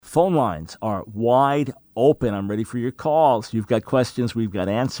Phone lines are wide open. I'm ready for your calls. You've got questions, we've got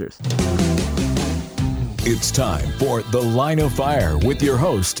answers. It's time for The Line of Fire with your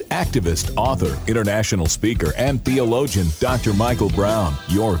host, activist, author, international speaker, and theologian, Dr. Michael Brown,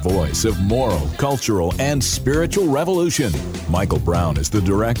 your voice of moral, cultural, and spiritual revolution. Michael Brown is the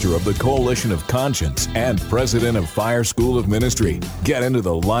director of the Coalition of Conscience and president of Fire School of Ministry. Get into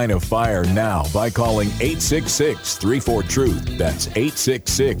The Line of Fire now by calling 866-34-TRUTH. That's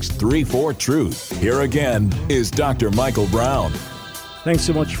 866-34-TRUTH. Here again is Dr. Michael Brown. Thanks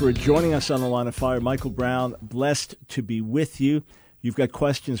so much for joining us on The Line of Fire. Michael Brown, blessed to be with you. You've got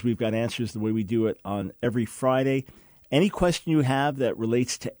questions, we've got answers the way we do it on every Friday. Any question you have that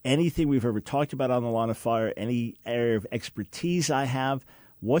relates to anything we've ever talked about on The Line of Fire, any area of expertise I have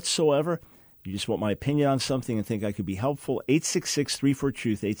whatsoever, you just want my opinion on something and think I could be helpful,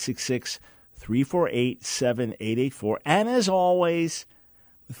 866-34-TRUTH, 866-348-7884. And as always,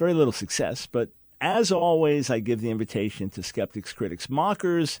 with very little success, but as always, I give the invitation to skeptics, critics,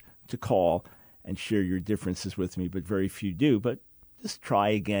 mockers to call and share your differences with me, but very few do. But just try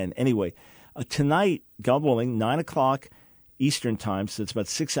again. Anyway, tonight, God willing, 9 o'clock Eastern Time, so it's about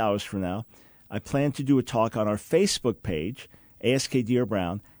 6 hours from now, I plan to do a talk on our Facebook page, AskDr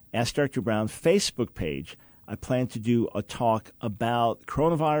Brown, Ask Dr. Brown Facebook page. I plan to do a talk about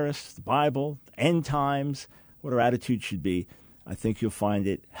coronavirus, the Bible, end times, what our attitude should be. I think you'll find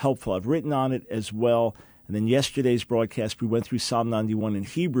it helpful. I've written on it as well. And then yesterday's broadcast, we went through Psalm 91 in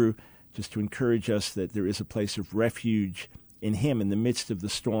Hebrew just to encourage us that there is a place of refuge in Him in the midst of the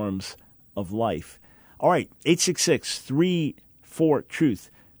storms of life. All right,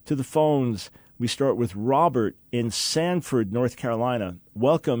 866-34-TRUTH. To the phones, we start with Robert in Sanford, North Carolina.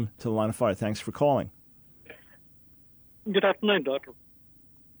 Welcome to The Line of Fire. Thanks for calling. Good afternoon, Doctor.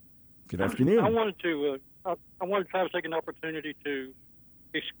 Good afternoon. I wanted to try to take an opportunity to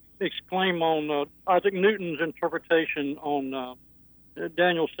exclaim on Isaac Newton's interpretation on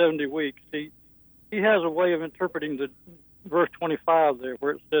Daniel's 70 weeks. He has a way of interpreting the verse 25 there,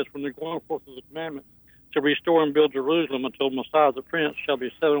 where it says, "From the going forth of the commandment to restore and build Jerusalem until Messiah the Prince shall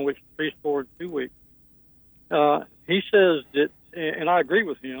be 7 weeks, 3 and 2 weeks." He says that, and I agree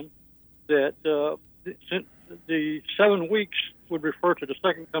with him, that since the 7 weeks would refer to the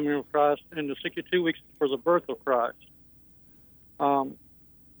second coming of Christ, and the 62 weeks for the birth of Christ. As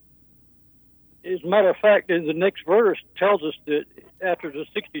a matter of fact, in the next verse tells us that after the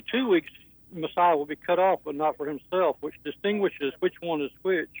 62 weeks, Messiah will be cut off, but not for himself, which distinguishes which one is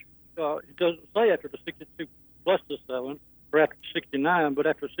which. It doesn't say after the 62 plus the 7, or after 69, but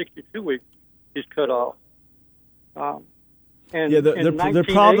after 62 weeks, he's cut off. The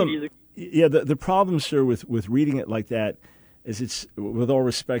problem, sir, with reading it like that is it's, with all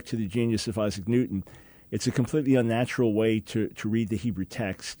respect to the genius of Isaac Newton, it's a completely unnatural way to read the Hebrew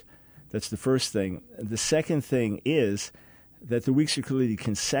text. That's the first thing. The second thing is that the weeks are clearly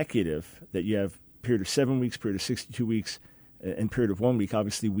consecutive, that you have a period of 7 weeks, period of 62 weeks, and period of 1 week,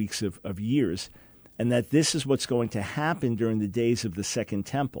 obviously weeks of years, and that this is what's going to happen during the days of the Second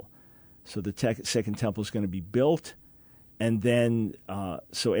Temple. So the Second Temple is going to be built, and then,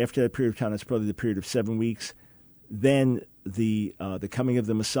 so after that period of time, that's probably the period of 7 weeks, then the coming of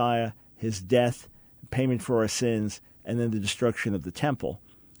the Messiah, his death, payment for our sins, and then the destruction of the temple.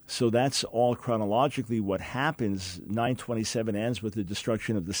 So that's all chronologically what happens. 927 ends with the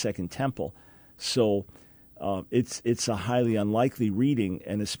destruction of the Second Temple. So it's a highly unlikely reading,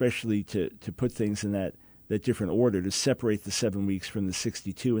 and especially to put things in that different order, to separate the 7 weeks from the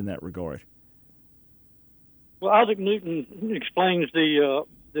 62 in that regard. Well, Isaac Newton explains the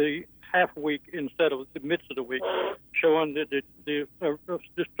half week instead of the midst of the week, showing that the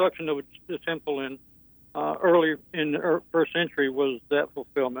destruction of the temple early in the first century was that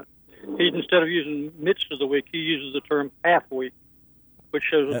fulfillment. Instead of using midst of the week, he uses the term half week, which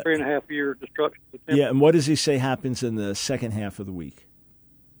shows a 3.5 year destruction of the temple. Yeah, and what does he say happens in the second half of the week?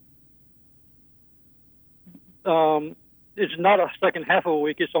 It's not a second half of a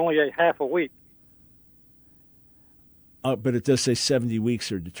week; it's only a half a week. But it does say 70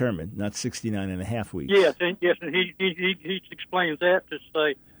 weeks are determined, not 69 and a half weeks. Yes, and he explains that to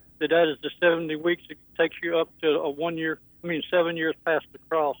say that is the 70 weeks. It takes you up to 1 year. 7 years past the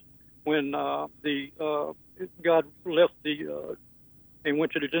cross, when God left and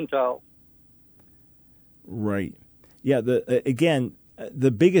went to the Gentiles. Right. Yeah.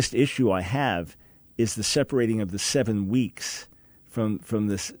 The biggest issue I have is the separating of the 7 weeks from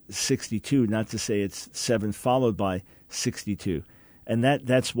this 62. Not to say it's 7 followed by 62, and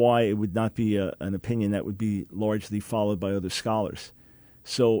that's why it would not be an opinion that would be largely followed by other scholars.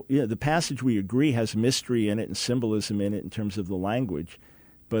 So the passage, we agree, has mystery in it and symbolism in it in terms of the language,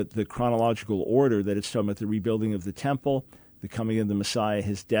 but the chronological order that it's talking about the rebuilding of the temple, the coming of the Messiah,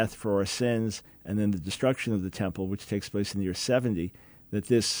 his death for our sins, and then the destruction of the temple, which takes place in the year 70, that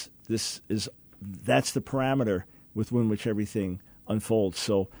that's the parameter within which everything unfolds.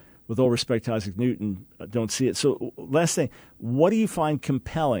 So with all respect to Isaac Newton, I don't see it. So last thing, what do you find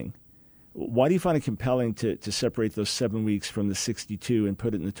compelling? Why do you find it compelling to separate those 7 weeks from the 62 and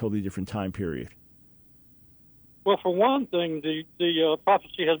put it in a totally different time period? Well, for one thing, the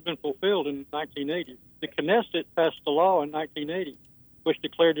prophecy has been fulfilled in 1980. The Knesset passed a law in 1980, which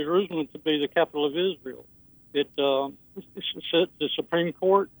declared Jerusalem to be the capital of Israel. It set the Supreme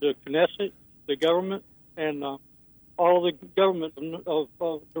Court, the Knesset, the government, and all the government of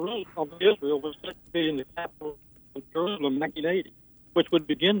Jerusalem, of Israel, was set to be in the capital of Jerusalem in 1980, which would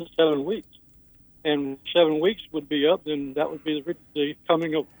begin the 7 weeks. And 7 weeks would be up, then that would be the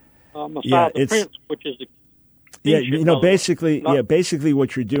coming of Messiah the Prince, which is the basically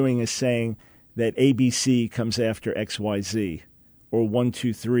what you're doing is saying that ABC comes after XYZ, or 1,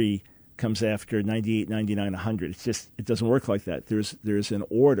 2, 3 comes after 98, 99, 100. It's just, it doesn't work like that. There's an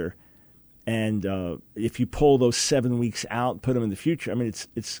order, and if you pull those 7 weeks out, put them in the future, I mean, it's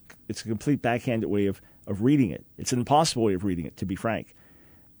a complete backhanded way of reading it. It's an impossible way of reading it, to be frank.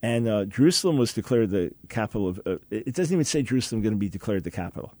 And Jerusalem was declared the capital of. It doesn't even say Jerusalem going to be declared the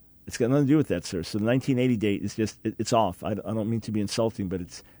capital. It's got nothing to do with that, sir. So the 1980 date is just, it's off. I don't mean to be insulting, but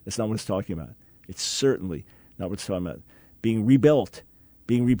it's not what it's talking about. It's certainly not what it's talking about. Being rebuilt,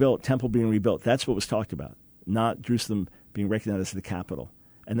 temple being rebuilt. That's what was talked about, not Jerusalem being recognized as the capital.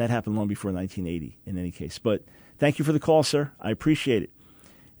 And that happened long before 1980 in any case. But thank you for the call, sir. I appreciate it.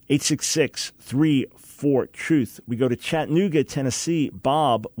 866-34-TRUTH. We go to Chattanooga, Tennessee.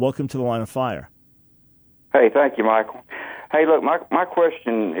 Bob, welcome to the Line of Fire. Hey, thank you, Michael. Hey, look, my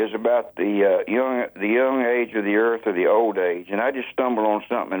question is about the young age of the earth or the old age, and I just stumbled on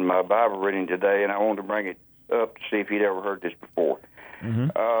something in my Bible reading today, and I wanted to bring it up to see if you'd ever heard this before. Mm-hmm.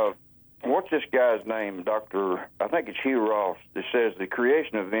 What's this guy's name, Dr. I think it's Hugh Ross, that says the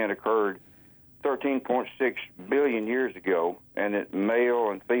creation event occurred 13.6 billion years ago, and that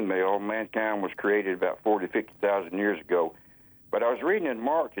male and female, mankind was created about 40 to 50,000 years ago. But I was reading in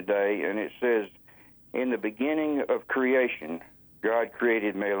Mark today, and it says, in the beginning of creation, God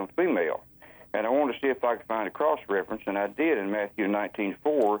created male and female. And I wanted to see if I could find a cross-reference, and I did in Matthew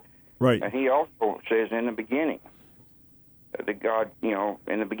 19:4. Right. And he also says in the beginning, that God,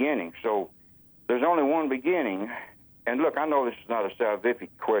 in the beginning. So there's only one beginning. And look, I know this is not a salvific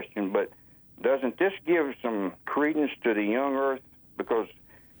question, but doesn't this give some credence to the young earth? Because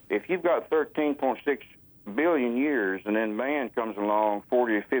if you've got 13.6 billion years, and then man comes along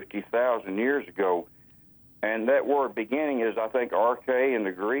 40 or 50,000 years ago, and that word beginning is, I think, arche in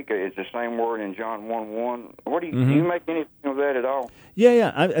the Greek. It's the same word in John 1:1. What do you make anything of that at all?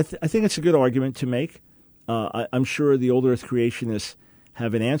 Yeah. I think it's a good argument to make. I'm sure the old Earth creationists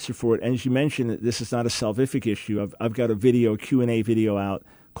have an answer for it. And as you mentioned, this is not a salvific issue. I've got a Q&A video out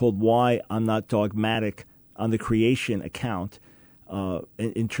called "Why I'm Not Dogmatic" on the creation account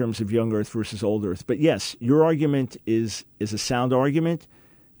in terms of young Earth versus old Earth. But yes, your argument is a sound argument.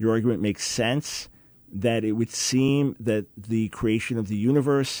 Your argument makes sense. That it would seem that the creation of the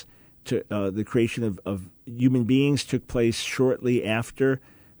universe, the creation of human beings took place shortly after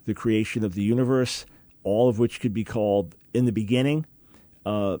the creation of the universe, all of which could be called in the beginning.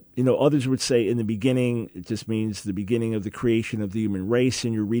 Others would say in the beginning, it just means the beginning of the creation of the human race,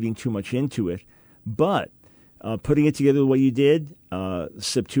 and you're reading too much into it. But putting it together the way you did,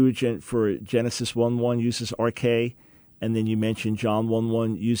 Septuagint for Genesis 1:1 uses arche, and then you mentioned John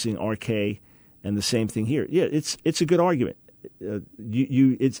 1:1 using arche. And the same thing here. Yeah, it's a good argument.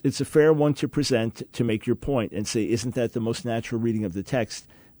 It's a fair one to present to make your point and say, isn't that the most natural reading of the text,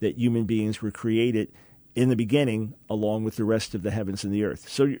 that human beings were created in the beginning along with the rest of the heavens and the earth?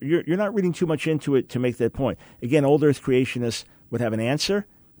 So you're not reading too much into it to make that point. Again, old Earth creationists would have an answer,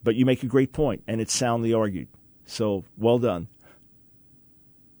 but you make a great point, and it's soundly argued. So well done.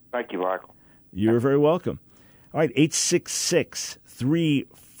 Thank you, Michael. You're very welcome. All right,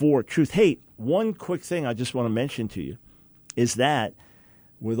 866-34-TRUTH. Hey, one quick thing I just want to mention to you is that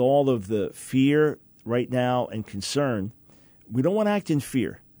with all of the fear right now and concern, we don't want to act in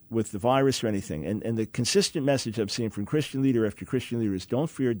fear with the virus or anything. And the consistent message I've seen from Christian leader after Christian leader is don't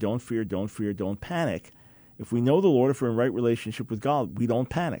fear, don't fear, don't fear, don't panic. If we know the Lord, if we're in right relationship with God, we don't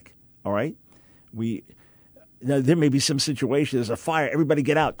panic, all right? Now, there may be some situation, there's a fire, everybody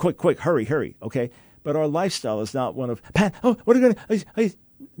get out, quick, hurry, okay? But our lifestyle is not one of, what are you going to,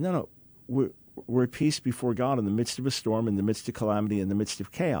 no. We're at peace before God in the midst of a storm, in the midst of calamity, in the midst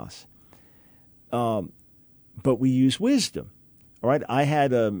of chaos. But we use wisdom. All right, I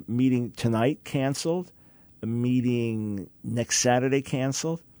had a meeting tonight canceled, a meeting next Saturday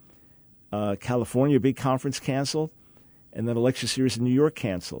canceled, California big conference canceled, and then a lecture series in New York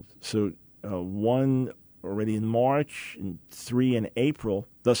canceled. So one already in March and 3 in April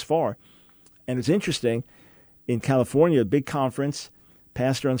thus far. And it's interesting, in California, a big conference,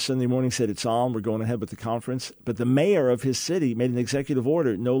 pastor on Sunday morning said it's on, we're going ahead with the conference, but the mayor of his city made an executive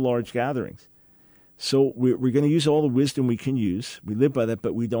order, no large gatherings. So we're going to use all the wisdom we can use. We live by that,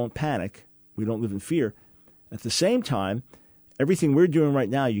 but we don't panic. We don't live in fear. At the same time, everything we're doing right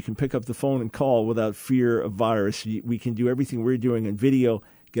now, you can pick up the phone and call without fear of virus. We can do everything we're doing in video,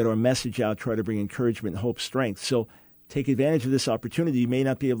 get our message out, try to bring encouragement, hope, strength. So take advantage of this opportunity. You may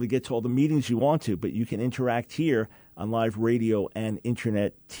not be able to get to all the meetings you want to, but you can interact here on live radio and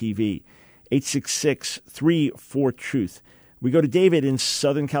internet TV. 866-34-TRUTH. We go to David in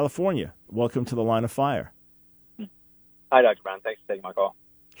Southern California. Welcome to the Line of Fire. Hi, Dr. Brown. Thanks for taking my call.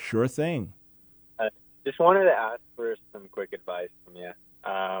 Sure thing. Just wanted to ask for some quick advice from you.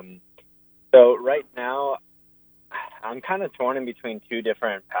 So right now, I'm kind of torn in between two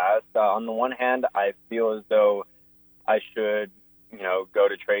different paths. On the one hand, I feel as though I should, go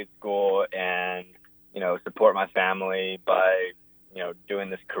to trade school and, support my family by, doing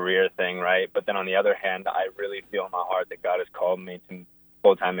this career thing, right? But then on the other hand, I really feel in my heart that God has called me to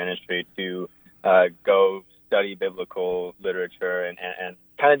full-time ministry to go study biblical literature and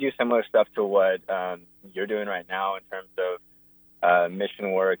kind of do similar stuff to what you're doing right now in terms of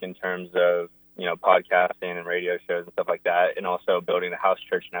mission work, in terms of, podcasting and radio shows and stuff like that, and also building the House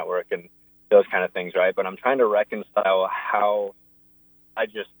Church Network and those kind of things, right? But I'm trying to reconcile how I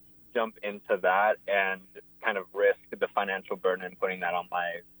just jump into that and kind of risk the financial burden and putting that on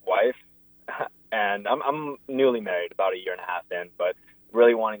my wife. And I'm newly married, about 1.5 years in, but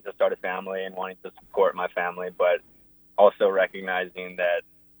really wanting to start a family and wanting to support my family, but also recognizing that,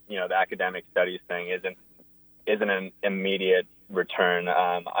 the academic studies thing isn't an immediate return.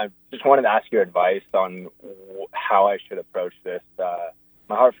 I just wanted to ask your advice on how I should approach this. My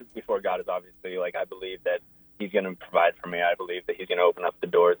heart before God is obviously, I believe that He's going to provide for me. I believe that He's going to open up the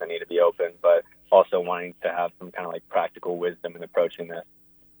doors that need to be opened, but also wanting to have some kind of practical wisdom in approaching this.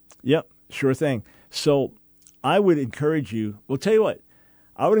 Yep, sure thing. So I would encourage you, tell you what,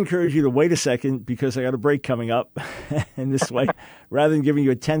 I would encourage you to wait a second because I got a break coming up. And this way, rather than giving you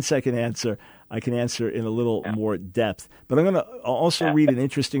a 10-second answer, I can answer in a little more depth. But I'm going to also read an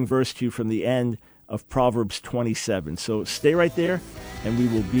interesting verse to you from the end of Proverbs 27. So stay right there, and we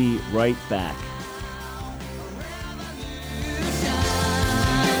will be right back.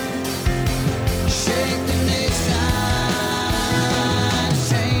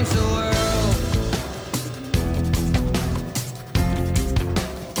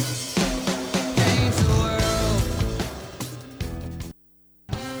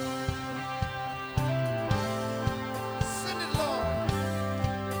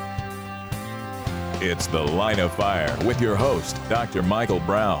 It's The Line of Fire with your host, Dr. Michael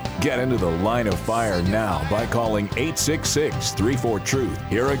Brown. Get into the Line of Fire now by calling 866-34-TRUTH.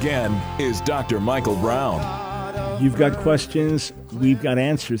 Here again is Dr. Michael Brown. You've got questions, we've got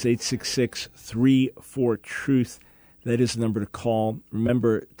answers. 866-34-TRUTH. That is the number to call.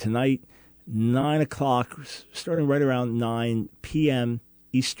 Remember, tonight, 9 o'clock, starting right around 9 p.m.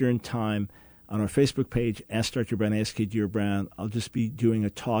 Eastern Time, on our Facebook page, Ask Dr. Brown, Ask K. Brown. I'll just be doing a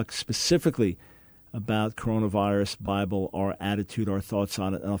talk specifically about coronavirus, Bible, our attitude, our thoughts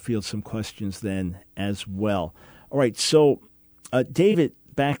on it, and I'll field some questions then as well. All right, so David,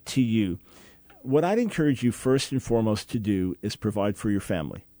 back to you. What I'd encourage you first and foremost to do is provide for your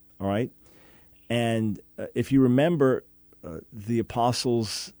family, all right? And if you remember, the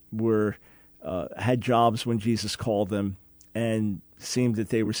apostles had jobs when Jesus called them and seemed that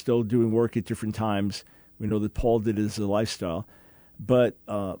they were still doing work at different times. We know that Paul did it as a lifestyle. But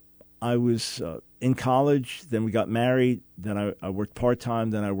I was in college, then we got married, then I worked part-time,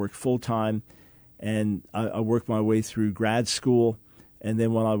 then I worked full-time, and I worked my way through grad school. And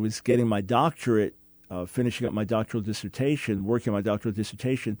then when I was getting my doctorate, finishing up my doctoral dissertation, working my doctoral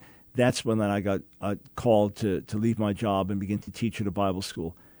dissertation, that's when I got called to leave my job and begin to teach at a Bible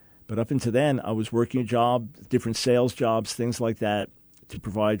school. But up until then, I was working a job, different sales jobs, things like that, to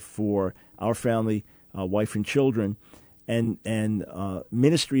provide for our family, wife and children. And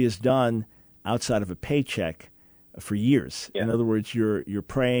ministry is done outside of a paycheck for years. Yeah. In other words, you're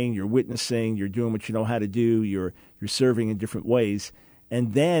praying, you're witnessing, you're doing what you know how to do, you're serving in different ways.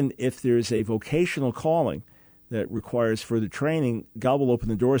 And then if there's a vocational calling that requires further training, God will open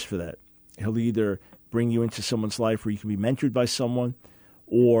the doors for that. He'll either bring you into someone's life where you can be mentored by someone,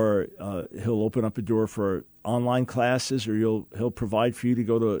 or he'll open up a door for online classes, or he'll provide for you to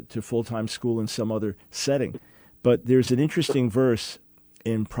go to full-time school in some other setting. But there's an interesting verse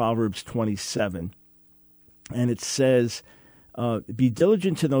in Proverbs 27, and it says, be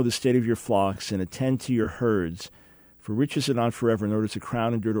diligent to know the state of your flocks and attend to your herds, for riches are not forever, nor does a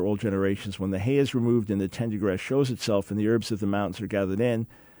crown endure to all generations. When the hay is removed and the tender grass shows itself and the herbs of the mountains are gathered in,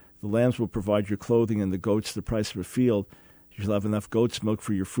 the lambs will provide your clothing and the goats the price of a field. You shall have enough goat's milk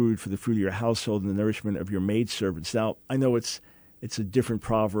for your food, for the food of your household and the nourishment of your maidservants. Now, I know it's a different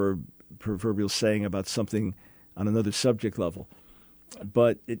proverbial saying about something on another subject level,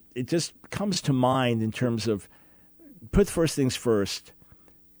 but it just comes to mind in terms of put first things first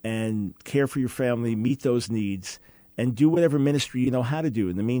and care for your family, meet those needs, and do whatever ministry you know how to do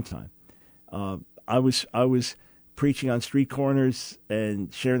in the meantime. I was preaching on street corners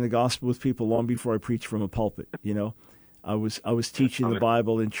and sharing the gospel with people long before I preached from a pulpit. You know, I was teaching the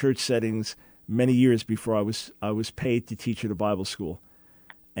Bible in church settings many years before I was paid to teach at a Bible school.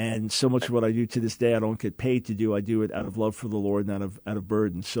 And so much of what I do to this day, I don't get paid to do. I do it out of love for the Lord and out of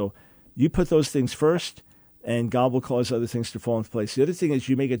burden. So you put those things first, and God will cause other things to fall into place. The other thing is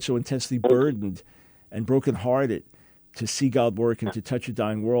you may get so intensely burdened and brokenhearted to see God work and to touch a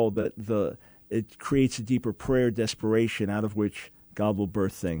dying world that it creates a deeper prayer desperation out of which God will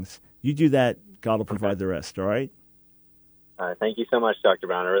birth things. You do that, God will provide the rest, all right? All right. Thank you so much, Dr.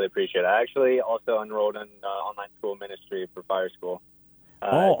 Brown. I really appreciate it. I actually also enrolled in online school ministry for Fire School. So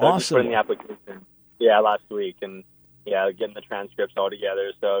awesome. awesome. Just put in the application, last week, and getting the transcripts all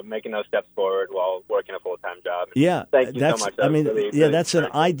together. So making those steps forward while working a full-time job. Yeah, thank you so much. That's an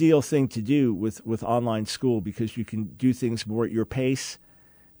ideal thing to do with online school, because you can do things more at your pace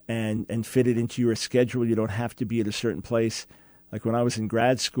and fit it into your schedule. You don't have to be at a certain place. Like when I was in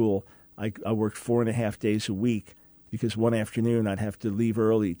grad school, I worked 4.5 days a week, because one afternoon I'd have to leave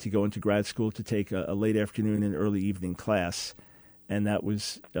early to go into grad school to take a late afternoon and early evening class. And that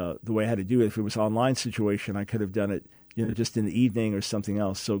was the way I had to do it. If it was an online situation, I could have done it, just in the evening or something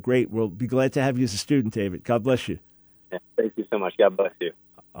else. So great. We'll be glad to have you as a student, David. God bless you. Yeah, thank you so much. God bless you.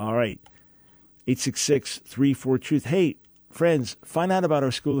 All right. 866-34-TRUTH. Hey, friends, find out about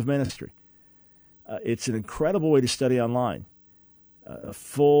our School of Ministry. It's an incredible way to study online. A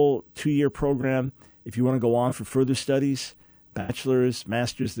full 2-year program. If you want to go on for further studies, bachelor's,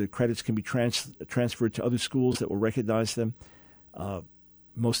 master's, the credits can be transferred to other schools that will recognize them.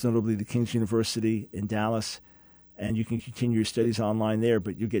 Most notably the King's University in Dallas, and you can continue your studies online there,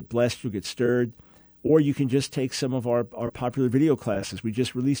 but you'll get blessed, you'll get stirred, or you can just take some of our popular video classes. We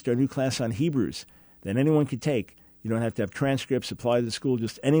just released our new class on Hebrews that anyone can take. You don't have to have transcripts apply to the school,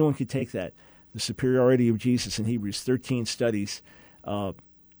 just anyone can take that. The superiority of Jesus in Hebrews, 13 studies.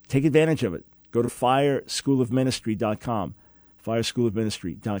 Take advantage of it. Go to fireschoolofministry.com,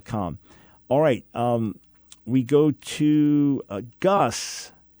 fireschoolofministry.com. All right, we go to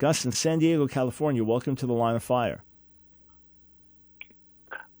Gus. Gus in San Diego, California. Welcome to the Line of Fire.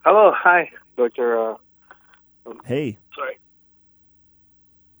 Hello. Hi, Dr. Hey. Sorry.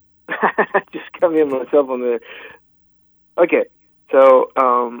 Just got me on myself on there. Okay. So,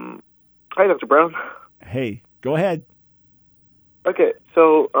 hi, Dr. Brown. Hey, go ahead. Okay.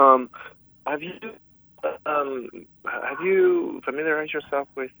 So, have you familiarized yourself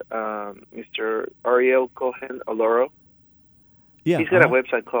with Mr. Ariel Cohen Oloro? Yeah. He's got a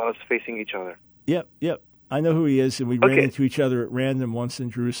website called Facing Each Other. Yep. I know who he is, and we ran into each other at random once in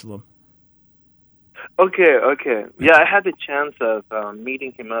Jerusalem. Okay. Yeah, I had the chance of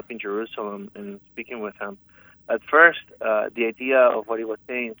meeting him up in Jerusalem and speaking with him. At first, the idea of what he was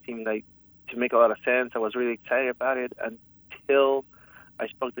saying seemed like to make a lot of sense. I was really excited about it until I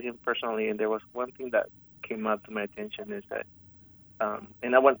spoke to him personally, and there was one thing that came up to my attention is that,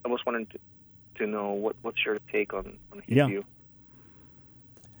 and I was wanting to know what's your take on his view.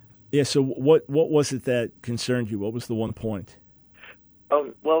 Yeah. So what was it that concerned you? What was the one point?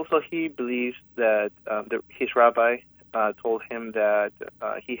 Well, so he believes that his rabbi told him that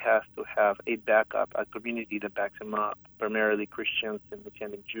he has to have a backup, a community that backs him up, primarily Christians and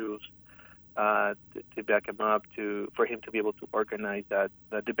Messianic Jews, to back him up for him to be able to organize that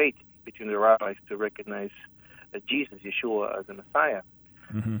debate between the rabbis to recognize Jesus, Yeshua, as the Messiah.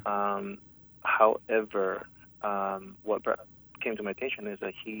 Mm-hmm. However, what came to my attention is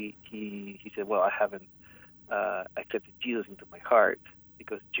that he said, well, I haven't accepted Jesus into my heart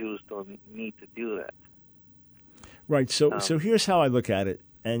because Jews don't need to do that. Right. So here's how I look at it.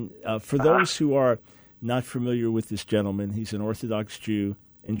 And for those who are not familiar with this gentleman, he's an Orthodox Jew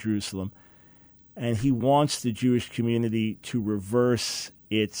in Jerusalem, and he wants the Jewish community to reverse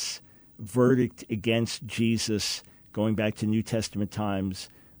its verdict against Jesus going back to New Testament times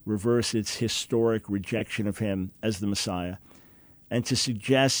reverse its historic rejection of him as the Messiah, and to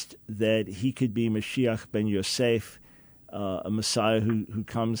suggest that he could be Mashiach ben Yosef, a Messiah who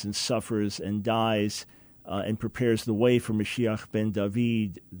comes and suffers and dies and prepares the way for Mashiach ben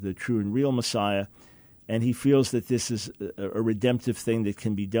David, the true and real Messiah, and he feels that this is a redemptive thing that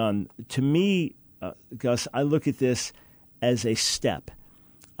can be done. To me, Gus, I look at this as a step.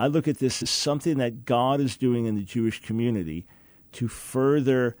 I look at this as something that God is doing in the Jewish community to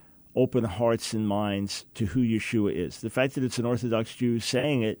further open hearts and minds to who Yeshua is. The fact that it's an Orthodox Jew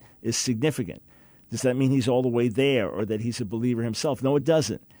saying it is significant. Does that mean he's all the way there or that he's a believer himself? No, it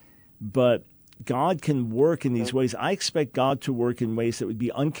doesn't. But God can work in these ways. I expect God to work in ways that would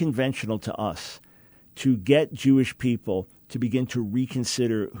be unconventional to us, to get Jewish people to begin to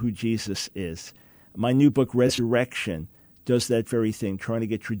reconsider who Jesus is. My new book, Resurrection, does that very thing, trying to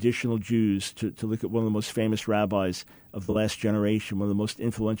get traditional Jews to look at one of the most famous rabbis of the last generation, one of the most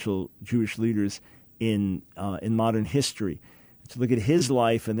influential Jewish leaders in modern history, to look at his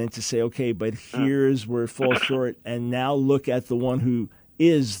life and then to say, okay, but here's where it falls short, and now look at the one who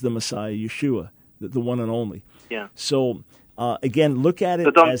is the Messiah, Yeshua, the one and only. Yeah. So, again, look at it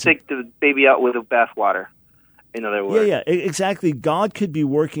so don't take the baby out with the bathwater, in other words. Yeah, exactly. God could be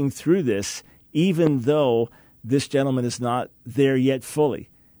working through this, even though this gentleman is not there yet fully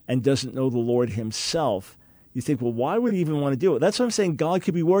and doesn't know the Lord himself. You think, well, why would he even want to do it? That's what I'm saying. God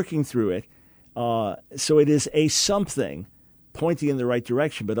could be working through it. So it is a something pointing in the right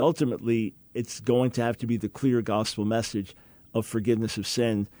direction, but ultimately it's going to have to be the clear gospel message of forgiveness of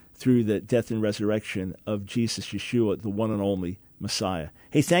sin through the death and resurrection of Jesus, Yeshua, the one and only Messiah.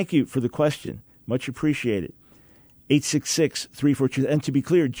 Hey, thank you for the question. Much appreciated. 866-342. And to be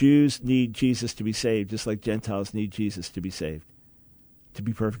clear, Jews need Jesus to be saved, just like Gentiles need Jesus to be saved. To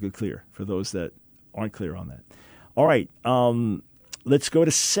be perfectly clear, for those that aren't clear on that. All right, let's go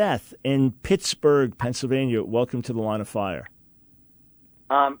to Seth in Pittsburgh, Pennsylvania. Welcome to the Line of Fire.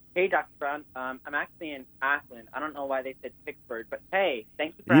 Hey, Dr. Brown. I'm actually in Akron. I don't know why they said Pittsburgh, but hey,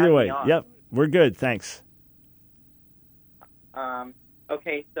 thank you for having me on. Yep, we're good. Thanks.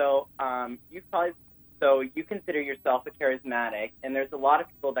 Okay, so you consider yourself a charismatic, and there's a lot of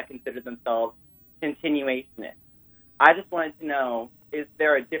people that consider themselves continuationists. I just wanted to know, is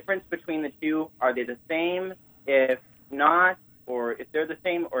there a difference between the two? Are they the same? If not, or if they're the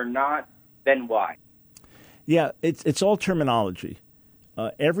same or not, then why? Yeah, it's all terminology.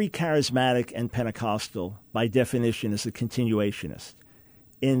 Every charismatic and Pentecostal, by definition, is a continuationist,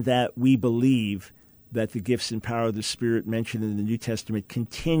 in that we believe that the gifts and power of the Spirit mentioned in the New Testament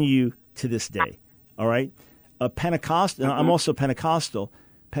continue to this day. All right? I'm also Pentecostal.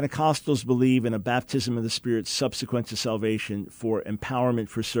 Pentecostals believe in a baptism of the Spirit subsequent to salvation for empowerment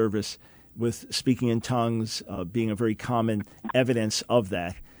for service, with speaking in tongues being a very common evidence of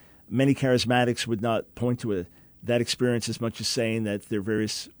that. Many charismatics would not point to that experience as much as saying that there are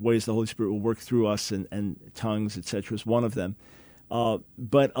various ways the Holy Spirit will work through us, and tongues, etc., is one of them.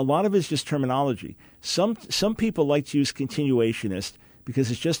 But a lot of it is just terminology. Some people like to use continuationist because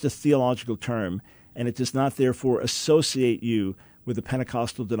it's just a theological term, and it does not therefore associate you with a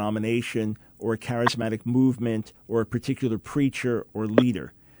Pentecostal denomination or a charismatic movement or a particular preacher or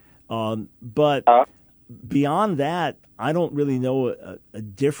leader. But beyond that, I don't really know a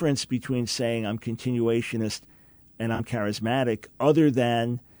difference between saying I'm continuationist and I'm charismatic, other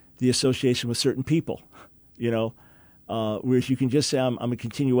than the association with certain people, whereas you can just say I'm a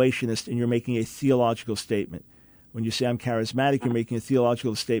continuationist and you're making a theological statement. When you say I'm charismatic, you're making a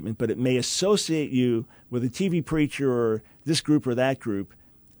theological statement, but it may associate you with a TV preacher or this group or that group,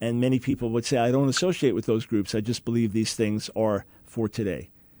 and many people would say, I don't associate with those groups. I just believe these things are for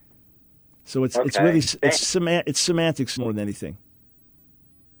today. So it's semantics more than anything.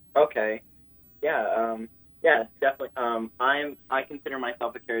 Okay. Yeah, definitely. I consider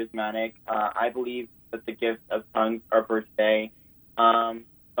myself a charismatic. I believe that the gifts of tongues are for today.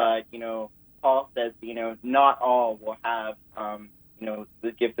 But, Paul says, not all will have,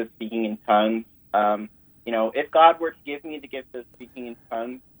 the gift of speaking in tongues. If God were to give me the gift of speaking in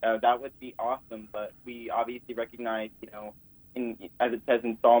tongues, that would be awesome. But we obviously recognize, as it says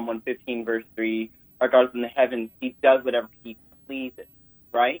in Psalm 115, verse 3, our God is in the heavens. He does whatever he pleases,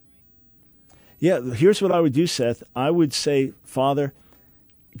 right? Yeah, here's what I would do, Seth. I would say, Father,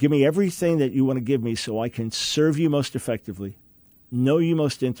 give me everything that you want to give me so I can serve you most effectively, know you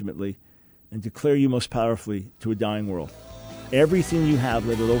most intimately, and declare you most powerfully to a dying world. Everything you have,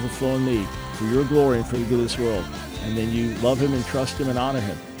 let it overflow in me for your glory and for the good of this world. And then you love him and trust him and honor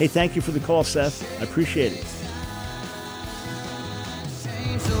him. Hey, thank you for the call, Seth. I appreciate it.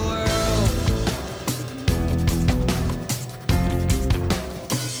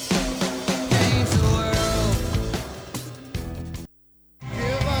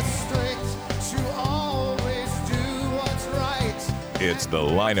 It's The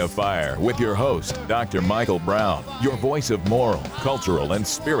Line of Fire with your host, Dr. Michael Brown, your voice of moral, cultural, and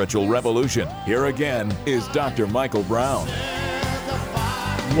spiritual revolution. Here again is Dr. Michael Brown.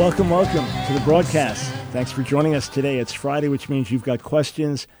 Welcome to the broadcast. Thanks for joining us today. It's Friday, which means you've got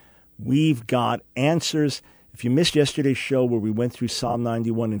questions. We've got answers. If you missed yesterday's show where we went through Psalm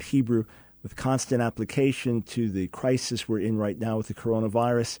 91 in Hebrew with constant application to the crisis we're in right now with the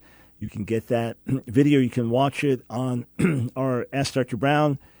coronavirus, you can get that video. You can watch it on our Ask Dr.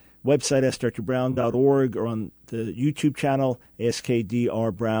 Brown website, askdrbrown.org, or on the YouTube channel,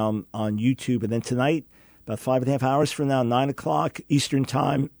 AskDR Brown on YouTube. And then tonight, about 5.5 hours from now, 9 o'clock Eastern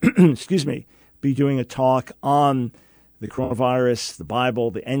Time, be doing a talk on the coronavirus, the Bible,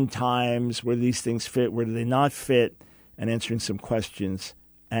 the end times, where do these things fit, where do they not fit, and answering some questions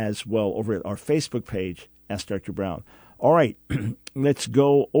as well over at our Facebook page, Ask Dr. Brown. All right, let's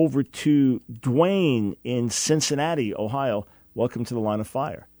go over to Dwayne in Cincinnati, Ohio. Welcome to the Line of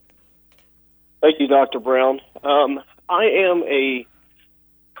Fire. Thank you, Dr. Brown. I am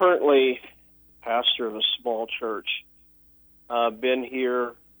currently pastor of a small church. Been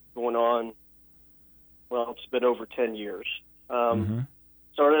here going on, it's been over 10 years. Started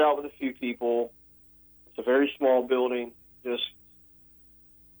out with a few people. It's a very small building, just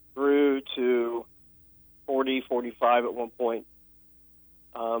grew to 40, 45 at one point.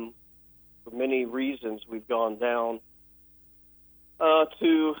 For many reasons, we've gone down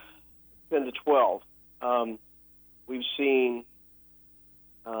to 10 to 12. We've seen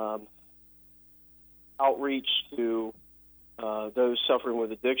outreach to those suffering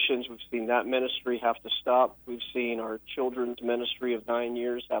with addictions. We've seen that ministry have to stop. We've seen our children's ministry of 9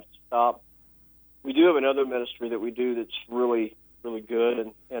 years have to stop. We do have another ministry that we do that's really, really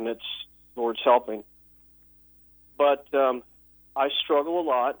good, and it's Lord's Helping. But I struggle a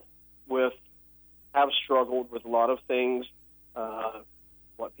lot have struggled with a lot of things,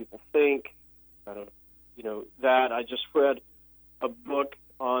 what people think, that. I just read a book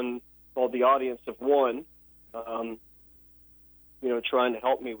called The Audience of One, trying to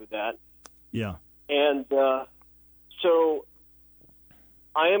help me with that. Yeah. And so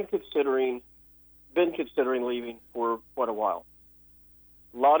I am been considering leaving for quite a while.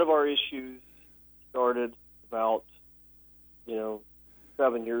 A lot of our issues started about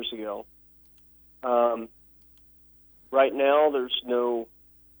 7 years ago. Right now, there's no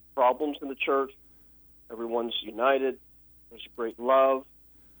problems in the church. Everyone's united. There's great love.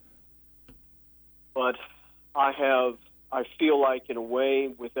 But I feel like, in a way,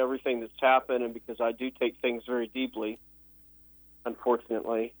 with everything that's happened, and because I do take things very deeply,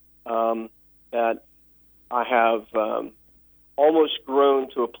 unfortunately, that I have almost grown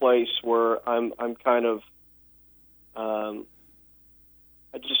to a place where I'm kind of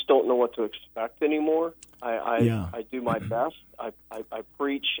I just don't know what to expect anymore. I do my best. I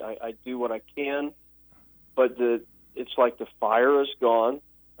preach. I do what I can, but it's like the fire is gone.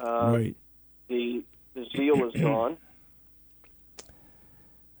 Right. The zeal is gone.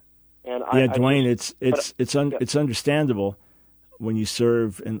 And Dwayne, it's understandable when you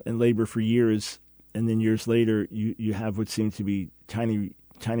serve and labor for years, and then years later you have what seem to be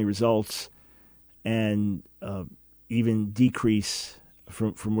tiny results, and even decrease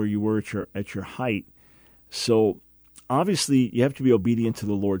from where you were at your height. So obviously you have to be obedient to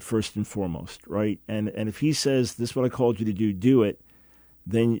the Lord first and foremost, right? And if He says, "This is what I called you to do it,"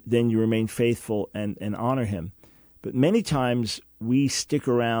 then you remain faithful and honor Him. But many times we stick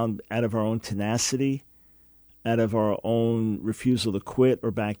around out of our own tenacity, out of our own refusal to quit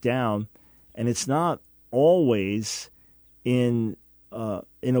or back down, and it's not always in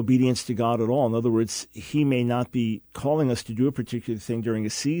obedience to God at all. In other words, He may not be calling us to do a particular thing during a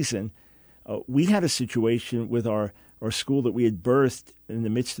season. We had a situation with our school that we had birthed in the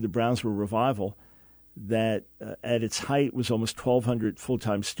midst of the Brownsville revival that at its height was almost 1,200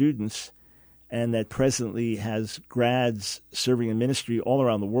 full-time students, and that presently has grads serving in ministry all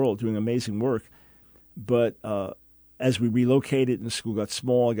around the world doing amazing work. But as we relocated and the school got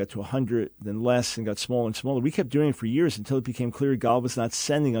small, it got to 100, then less, and got smaller and smaller. We kept doing it for years until it became clear God was not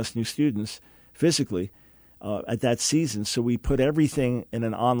sending us new students physically at that season. So we put everything in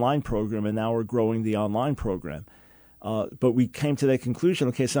an online program, and now we're growing the online program. But we came to that conclusion,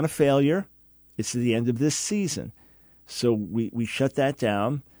 okay, it's not a failure. It's the end of this season. So we shut that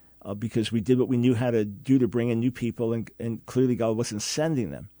down because we did what we knew how to do to bring in new people, and clearly God wasn't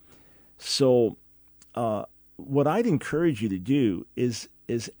sending them. So what I'd encourage you to do is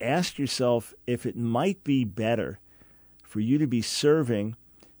ask yourself if it might be better for you to be serving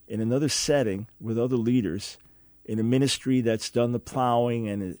in another setting with other leaders in a ministry that's done the plowing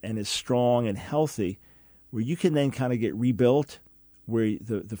and is strong and healthy, where you can then kind of get rebuilt where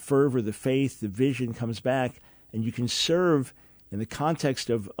the fervor, the faith, the vision comes back, and you can serve in the context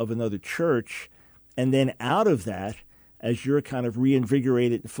of another church. And then out of that, as you're kind of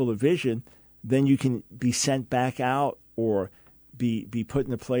reinvigorated and full of vision, then you can be sent back out or be put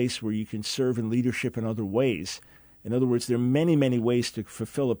in a place where you can serve in leadership in other ways. In other words, there are many, many ways to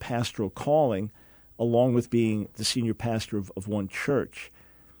fulfill a pastoral calling along with being the senior pastor of one church.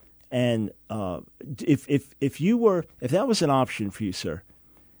 And if that was an option for you, sir,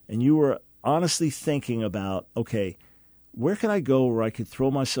 and you were honestly thinking about, okay, where can I go where I could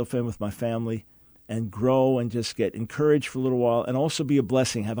throw myself in with my family and grow and just get encouraged for a little while and also be a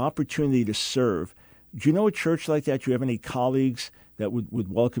blessing, have opportunity to serve. Do you know a church like that? Do you have any colleagues that would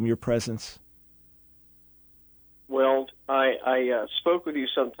welcome your presence? Well, I spoke with you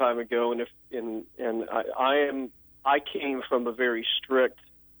some time ago, and I came from a very strict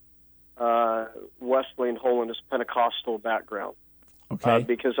Wesleyan Holiness Pentecostal background. Okay.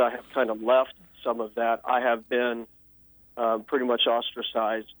 Because I have kind of left some of that. I have been pretty much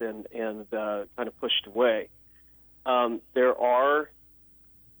ostracized and kind of pushed away. There are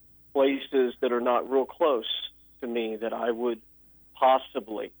places that are not real close to me that I would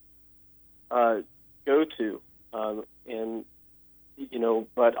possibly go to, but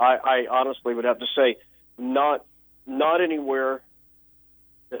I honestly would have to say not anywhere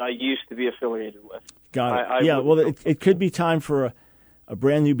that I used to be affiliated with. Got it. It could be time for a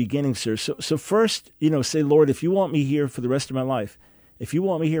brand new beginning, sir. So first, say, Lord, if you want me here for the rest of my life, if you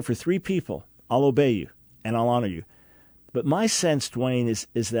want me here for 3 people, I'll obey you and I'll honor you. But my sense, Dwayne,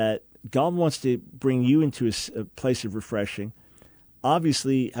 is that God wants to bring you into a place of refreshing.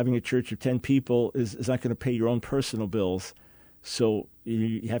 Obviously, having a church of 10 people is not going to pay your own personal bills, so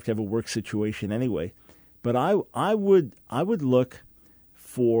you have to have a work situation anyway. But I would look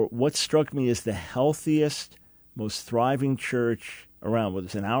for what struck me as the healthiest, most thriving church around, whether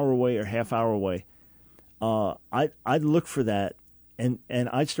it's an hour away or half hour away. I'd look for that, and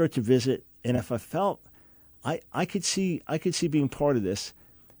I'd start to visit. And if I felt I could see being part of this,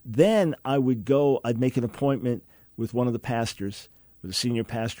 then I would go. I'd make an appointment with one of the pastors, with a senior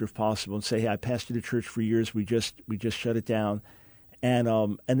pastor if possible, and say, "Hey, I pastored a church for years. We just shut it down,"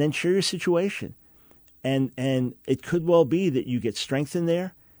 and then share your situation. And it could well be that you get strengthened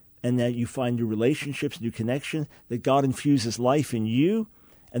there, and that you find new relationships, new connection, that God infuses life in you.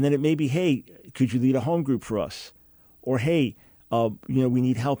 And then it may be, hey, could you lead a home group for us? Or, hey, we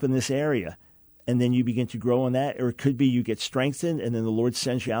need help in this area. And then you begin to grow in that. Or it could be you get strengthened, and then the Lord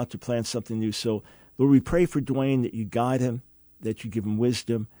sends you out to plant something new. So, Lord, we pray for Dwayne that you guide him, that you give him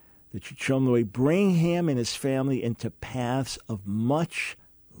wisdom, that you show him the way. Bring him and his family into paths of much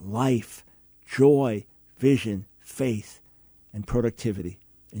life, joy, vision, faith, and productivity.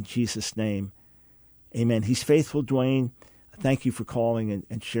 In Jesus' name, amen. He's faithful, Dwayne. Thank you for calling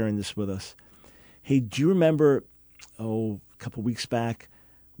and sharing this with us. Hey, do you remember, a couple weeks back,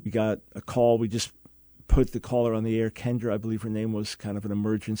 we got a call. We just put the caller on the air. Kendra, I believe her name was, kind of an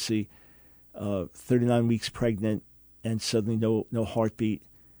emergency, 39 weeks pregnant, and suddenly no heartbeat,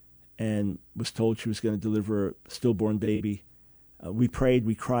 and was told she was going to deliver a stillborn baby. We prayed,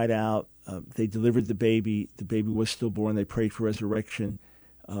 we cried out. They delivered the baby. The baby was stillborn. They prayed for resurrection,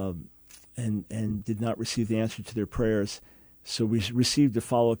 and did not receive the answer to their prayers. So we received a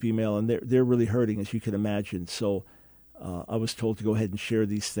follow-up email, and they're really hurting, as you can imagine. So I was told to go ahead and share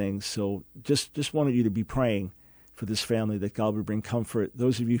these things. So just wanted you to be praying for this family, that God would bring comfort.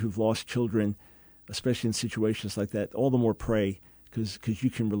 Those of you who've lost children, especially in situations like that, all the more pray, because you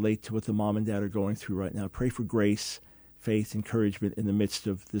can relate to what the mom and dad are going through right now. Pray for grace, faith, encouragement in the midst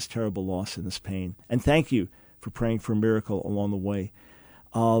of this terrible loss and this pain. And thank you for praying for a miracle along the way.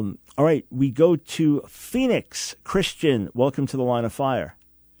 All right, we go to Phoenix. Christian, welcome to the Line of Fire.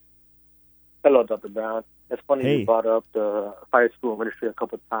 Hello, Dr. Brown. It's funny Hey. You brought up the fire school ministry a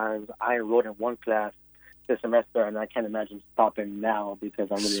couple of times. I enrolled in one class this semester, and I can't imagine stopping now because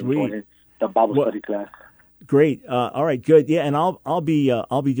I'm really Sweet. enjoying the Bible study class. Great. All right, good. Yeah, and I'll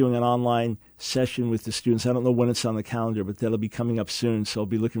be doing an online session with the students. I don't know when it's on the calendar, but that'll be coming up soon. So I'll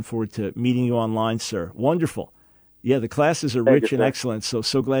be looking forward to meeting you online, sir. Wonderful. Yeah, the classes are rich and excellent.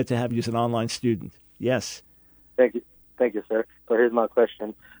 So glad to have you as an online student. Yes. Thank you, sir. So here's my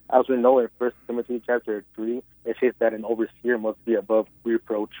question. As we know in 1 Timothy chapter 3, it says that an overseer must be above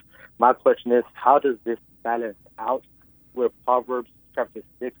reproach. My question is, how does this balance out with Proverbs chapter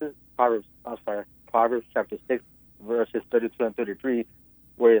 6, verses 32 and 33,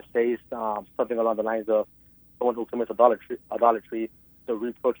 where it says something along the lines of, someone who commits idolatry, the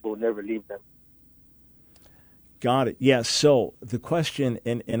reproach will never leave them. Got it. Yeah. So the question,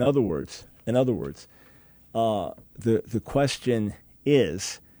 in other words, the question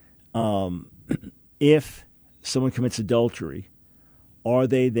is, if someone commits adultery, are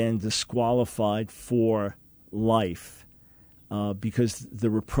they then disqualified for life because the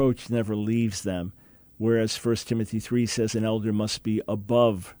reproach never leaves them, whereas 1 Timothy 3 says an elder must be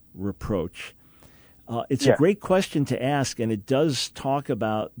above reproach. It's a great question to ask, and it does talk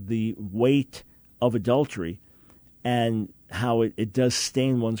about the weight of adultery and how it does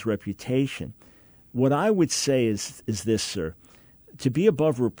stain one's reputation. What I would say is this, sir. To be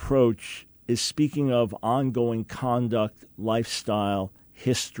above reproach is speaking of ongoing conduct, lifestyle,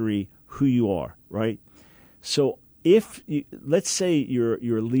 history, who you are, right? So let's say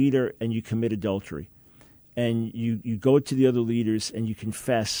you're a leader and you commit adultery, and you go to the other leaders and you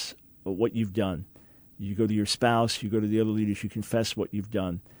confess what you've done. You go to your spouse, you go to the other leaders, you confess what you've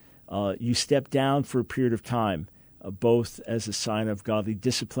done. You step down for a period of time, both as a sign of godly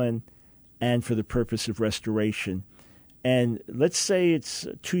discipline and for the purpose of restoration. And let's say it's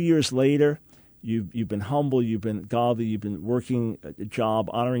 2 years later, you've been humble, you've been godly, you've been working a job,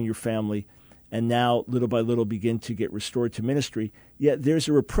 honoring your family, and now little by little begin to get restored to ministry. Yet there's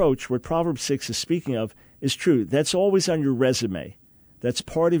a reproach. What Proverbs 6 is speaking of is true. That's always on your resume. That's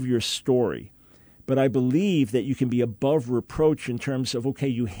part of your story. But I believe that you can be above reproach in terms of, okay,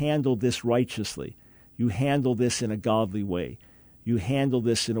 you handle this righteously. You handle this in a godly way. You handle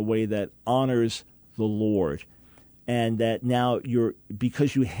this in a way that honors the Lord. And that now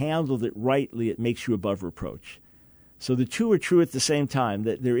because you handled it rightly, it makes you above reproach. So the two are true at the same time,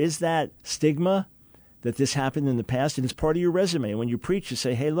 that there is that stigma that this happened in the past, and it's part of your resume. When you preach, you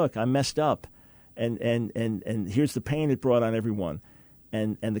say, hey, look, I messed up, and here's the pain it brought on everyone,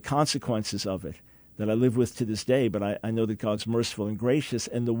 and the consequences of it that I live with to this day, but I know that God's merciful and gracious,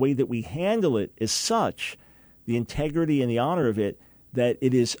 and the way that we handle it is such, the integrity and the honor of it, that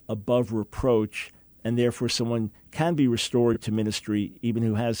it is above reproach, and therefore someone can be restored to ministry, even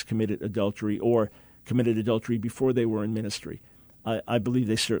who has committed adultery or committed adultery before they were in ministry. I believe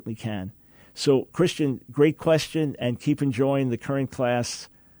they certainly can. So, Christian, great question, and keep enjoying the current class.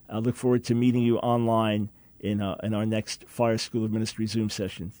 I look forward to meeting you online in our next Fire School of Ministry Zoom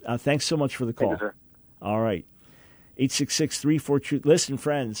session. Thanks so much for the call. Thank you, sir. All right. 866-34-TRUTH. Listen,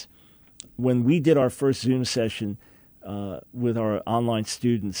 friends, when we did our first Zoom session with our online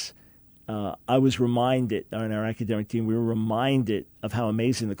students, I was reminded, on our academic team, we were reminded of how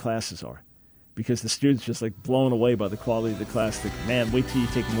amazing the classes are, because the students just like blown away by the quality of the class. Think, man, wait till you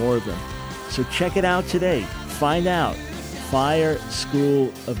take more of them. So check it out today. Find out.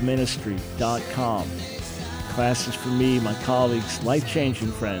 FireSchoolOfMinistry.com. Classes for me, my colleagues,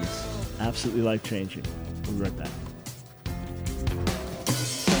 life-changing, friends. Absolutely life-changing. We'll be right back.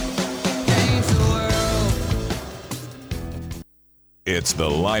 It's The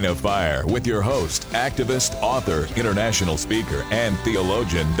Line of Fire with your host, activist, author, international speaker, and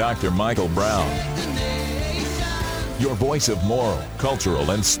theologian, Dr. Michael Brown. Your voice of moral,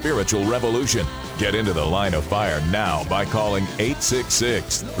 cultural, and spiritual revolution. Get into The Line of Fire now by calling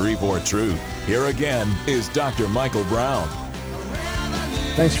 866-34-TRUTH. Here again is Dr. Michael Brown.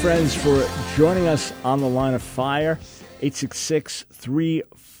 Thanks, friends, for joining us on The Line of Fire.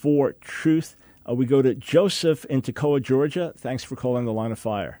 866-34-TRUTH. We go to Joseph in Toccoa, Georgia. Thanks for calling The Line of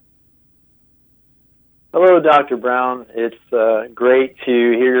Fire. Hello, Dr. Brown. It's great to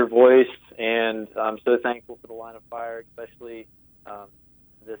hear your voice, and I'm so thankful for The Line of Fire, especially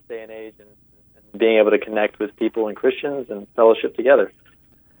this day and age, and being able to connect with people and Christians and fellowship together.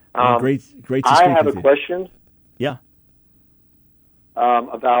 Great to speak I have with a you. question. Yeah.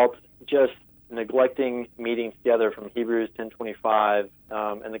 About just neglecting meeting together from Hebrews 10:25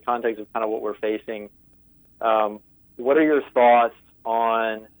 in the context of kind of what we're facing. What are your thoughts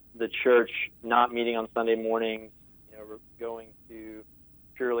on the church not meeting on Sunday mornings, going to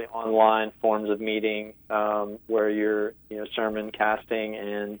purely online forms of meeting where you're sermon casting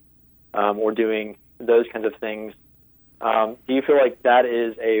and or doing those kinds of things? Do you feel like that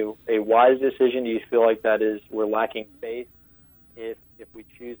is a wise decision? Do you feel like that is we're lacking faith if we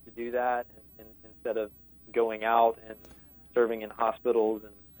choose to do that and instead of going out and serving in hospitals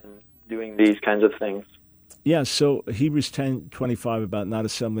and doing these kinds of things? Yeah, so Hebrews 10:25 about not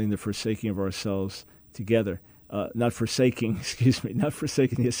assembling the forsaking of ourselves together. Not forsaking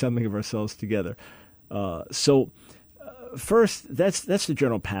the assembling of ourselves together. First, that's the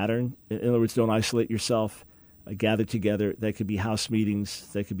general pattern. In other words, don't isolate yourself. Gather together. That could be house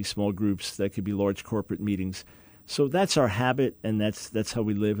meetings. That could be small groups. That could be large corporate meetings. So that's our habit, and that's how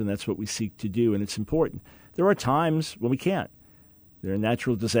we live, and that's what we seek to do, and it's important. There are times when we can't. There are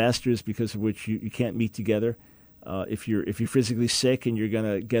natural disasters because of which you can't meet together. If you're physically sick and you're going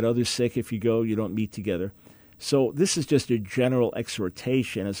to get others sick if you go, you don't meet together. So this is just a general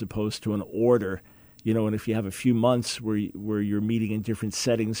exhortation as opposed to an order, and if you have a few months where you're meeting in different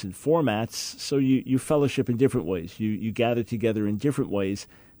settings and formats, so you fellowship in different ways, you gather together in different ways,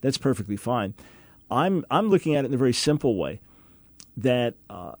 that's perfectly fine. I'm looking at it in a very simple way, that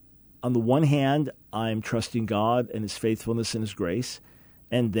on the one hand, I'm trusting God and His faithfulness and His grace,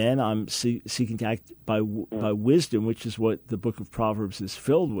 and then I'm seeking to act by wisdom, which is what the book of Proverbs is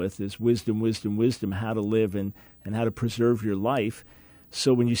filled with, is wisdom, wisdom, wisdom, how to live and how to preserve your life.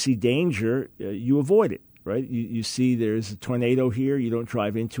 So when you see danger, you avoid it, right? You see there's a tornado here, you don't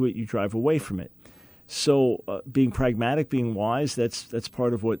drive into it, you drive away from it. So being pragmatic, being wise, that's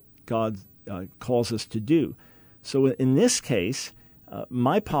part of what God calls us to do. So in this case,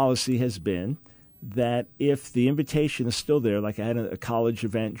 my policy has been that if the invitation is still there, like I had a college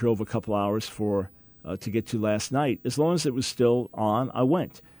event, drove a couple hours to get to last night, as long as it was still on, I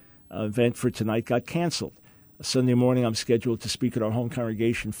went. Event for tonight got canceled. Sunday morning, I'm scheduled to speak at our home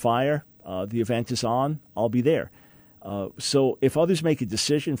congregation fire. The event is on. I'll be there. So if others make a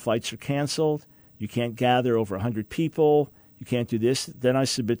decision, flights are canceled, you can't gather over 100 people, you can't do this, then I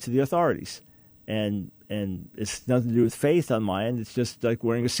submit to the authorities. And it's nothing to do with faith on my end. It's just like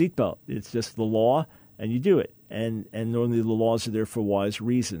wearing a seatbelt. It's just the law, and you do it. And normally the laws are there for wise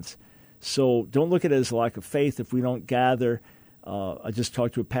reasons. So don't look at it as a lack of faith. If we don't gather, I just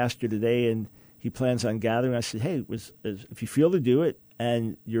talked to a pastor today, and he plans on gathering. I said, hey, if you feel to do it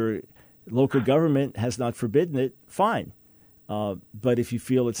and your local government has not forbidden it, fine. But if you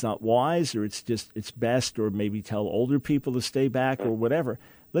feel it's not wise, or it's best, or maybe tell older people to stay back or whatever,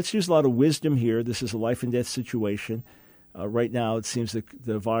 let's use a lot of wisdom here. This is a life and death situation. Right now, it seems that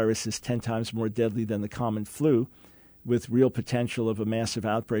the virus is 10 times more deadly than the common flu, with real potential of a massive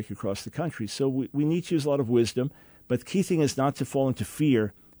outbreak across the country. So we need to use a lot of wisdom. But the key thing is not to fall into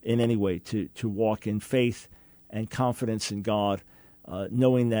fear in any way, to walk in faith and confidence in God,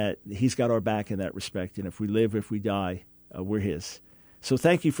 knowing that He's got our back in that respect. And if we live, if we die, we're His. So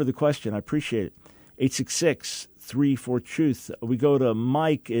thank you for the question. I appreciate it. 866-34-TRUTH. We go to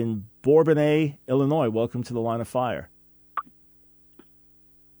Mike in Bourbonnais, Illinois. Welcome to the Line of Fire.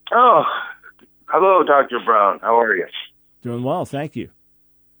 Oh, hello, Dr. Brown. How are you? Doing well, thank you.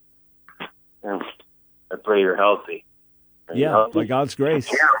 I pray you're healthy. By God's grace.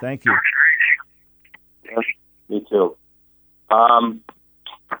 Thank you. Me too. Said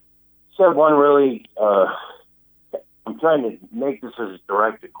one really, I'm trying to make this as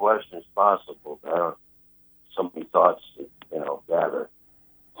direct a question as possible. So many thoughts to, gather.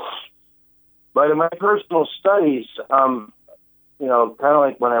 But in my personal studies, kind of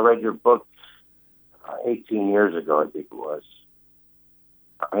like when I read your book 18 years ago, I think it was,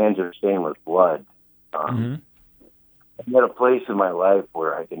 Hands Are Stained with Blood. I'm at a place in my life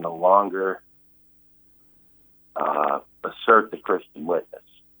where I can no longer assert the Christian witness,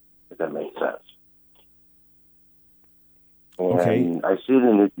 if that makes sense. And I see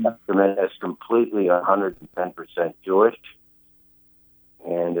the New Testament as completely 110% Jewish,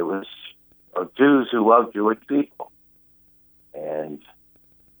 and it was Jews who love Jewish people. And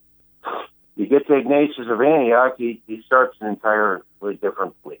you get to Ignatius of Antioch, he starts an entirely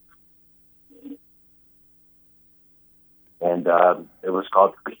different belief. And it was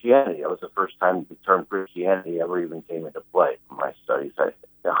called Christianity. That was the first time the term Christianity ever even came into play in my studies.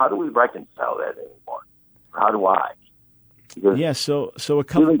 How do we reconcile that anymore? How do I? Because so a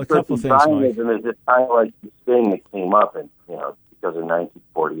couple of things, Mike. Is just kind of like this thing that came up, because of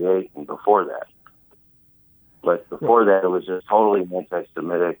 1948 and before that. But before that, it was just totally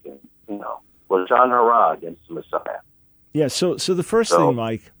anti-Semitic, and was John Hurrah against the Messiah. Yeah. So the first thing,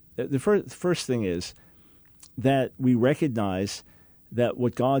 Mike, the first thing is that we recognize that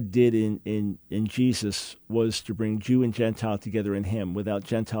what God did in Jesus was to bring Jew and Gentile together in Him, without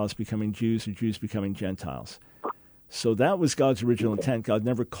Gentiles becoming Jews or Jews becoming Gentiles. So that was God's original intent. God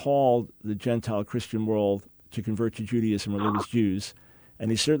never called the Gentile Christian world to convert to Judaism or live as Jews,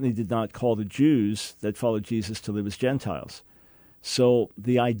 and He certainly did not call the Jews that followed Jesus to live as Gentiles. So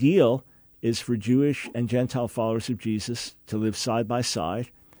the ideal is for Jewish and Gentile followers of Jesus to live side by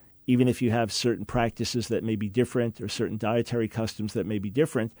side, even if you have certain practices that may be different or certain dietary customs that may be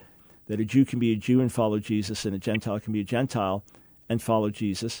different, that a Jew can be a Jew and follow Jesus, and a Gentile can be a Gentile and follow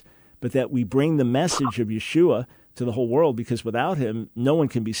Jesus, but that we bring the message of Yeshua to the whole world, because without Him, no one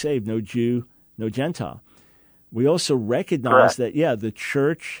can be saved, no Jew, no Gentile. We also recognize that, the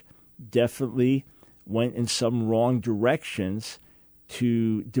church definitely went in some wrong directions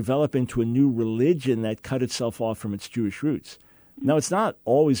to develop into a new religion that cut itself off from its Jewish roots. Now, it's not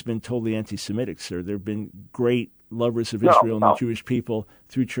always been totally anti-Semitic, sir. There have been great lovers of Israel and the Jewish people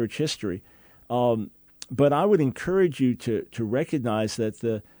through church history. But I would encourage you to recognize that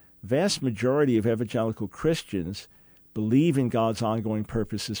the vast majority of evangelical Christians believe in God's ongoing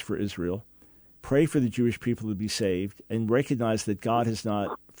purposes for Israel, pray for the Jewish people to be saved, and recognize that God has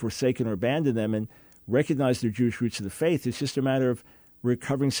not forsaken or abandoned them, and recognize their Jewish roots of the faith. It's just a matter of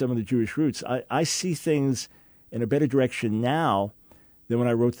recovering some of the Jewish roots. I see things in a better direction now than when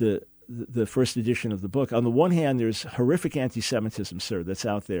I wrote the first edition of the book. On the one hand, there's horrific anti-Semitism, sir, that's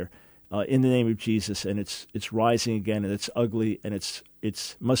out there in the name of Jesus, and it's rising again, and it's ugly, and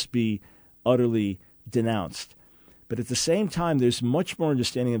it's must be utterly denounced. But at the same time, there's much more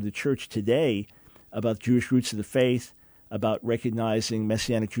understanding of the church today about Jewish roots of the faith, about recognizing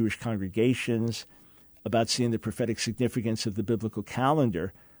Messianic Jewish congregations, about seeing the prophetic significance of the biblical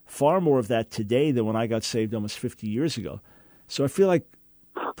calendar. Far more of that today than when I got saved almost 50 years ago. So I feel like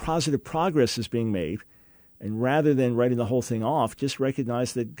positive progress is being made. And rather than writing the whole thing off, just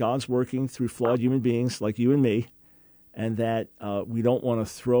recognize that God's working through flawed human beings like you and me, and that we don't want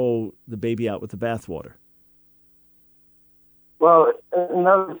to throw the baby out with the bathwater. Well,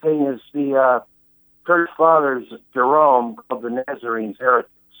 another thing is the church fathers, Jerome, called the Nazarenes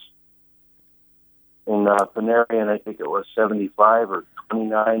heretics. In Phanarian, I think it was 75 or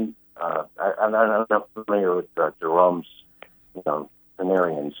 29. I'm not familiar with Jerome's,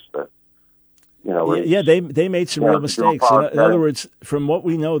 Phanarians, but they made some real mistakes. In other words, from what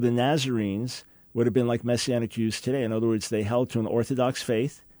we know, the Nazarenes would have been like Messianic Jews today. In other words, they held to an Orthodox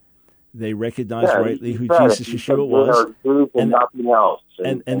faith. They recognized rightly who Jesus Yeshua was, and nothing else.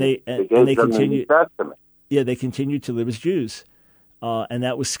 And they continued. They continued to live as Jews, and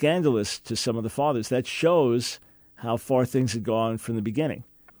that was scandalous to some of the fathers. That shows how far things had gone from the beginning.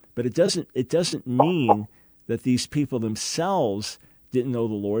 But it doesn't mean that these people themselves didn't know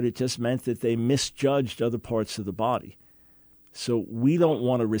the Lord. It just meant that they misjudged other parts of the body. So we don't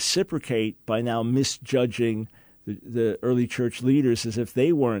want to reciprocate by now misjudging the early church leaders as if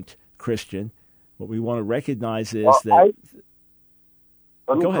they weren't Christian. What we want to recognize is that...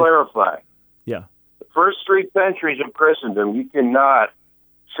 Let me clarify. Yeah. The first 3 centuries of Christendom, you cannot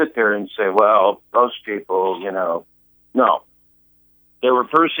sit there and say, well, those people, No. They were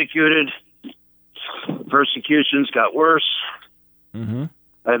persecuted. Persecutions got worse. Mm-hmm.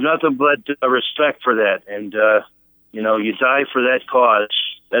 I have nothing but respect for that. And, you die for that cause.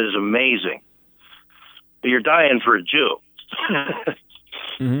 That is amazing. But you're dying for a Jew.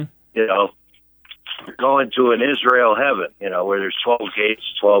 Mm-hmm. You're going to an Israel heaven, where there's 12 gates,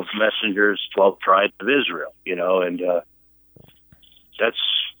 12 messengers, 12 tribes of Israel, and that's,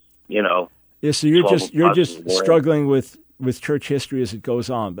 Yeah, so you're just struggling with church history as it goes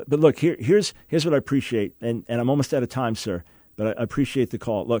on. But look, here's what I appreciate, and I'm almost out of time, sir, but I appreciate the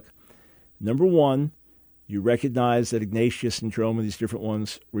call. Look, number one, you recognize that Ignatius and Jerome and these different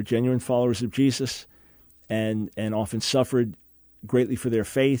ones were genuine followers of Jesus and often suffered greatly for their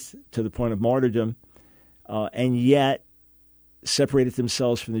faith to the point of martyrdom, and yet separated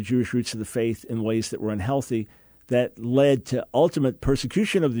themselves from the Jewish roots of the faith in ways that were unhealthy, that led to ultimate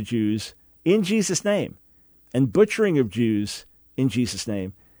persecution of the Jews in Jesus' name and butchering of Jews in Jesus'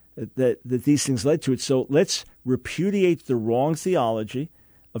 name, that these things led to it. So let's repudiate the wrong theology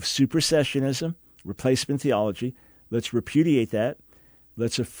of supersessionism, replacement theology. Let's repudiate that.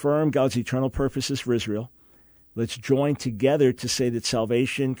 Let's affirm God's eternal purposes for Israel. Let's join together to say that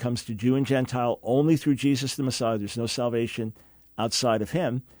salvation comes to Jew and Gentile only through Jesus the Messiah. There's no salvation outside of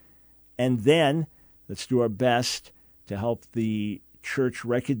him. And then let's do our best to help the church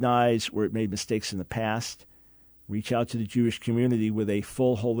recognize where it made mistakes in the past, reach out to the Jewish community with a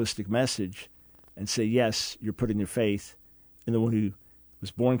full holistic message, and say, yes, you're putting your faith in the one who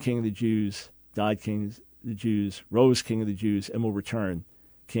was born King of the Jews, died King of the Jews, rose King of the Jews, and will return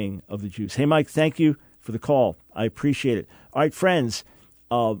King of the Jews. Hey, Mike, thank you for the call. I appreciate it. All right, friends,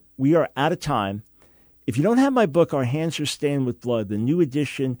 we are out of time. If you don't have my book, Our Hands Are Stained with Blood, the new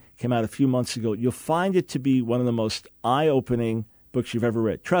edition came out a few months ago. You'll find it to be one of the most eye-opening books you've ever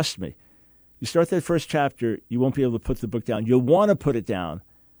read. Trust me. You start that first chapter, you won't be able to put the book down. You'll want to put it down,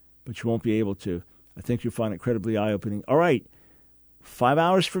 but you won't be able to. I think you'll find it incredibly eye-opening. All right, 5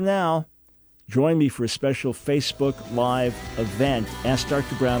 hours from now, join me for a special Facebook Live event. Ask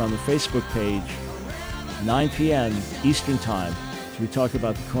Dr. Brown on the Facebook page, 9 p.m. Eastern Time. So we talk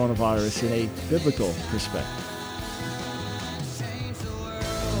about the coronavirus in a biblical perspective.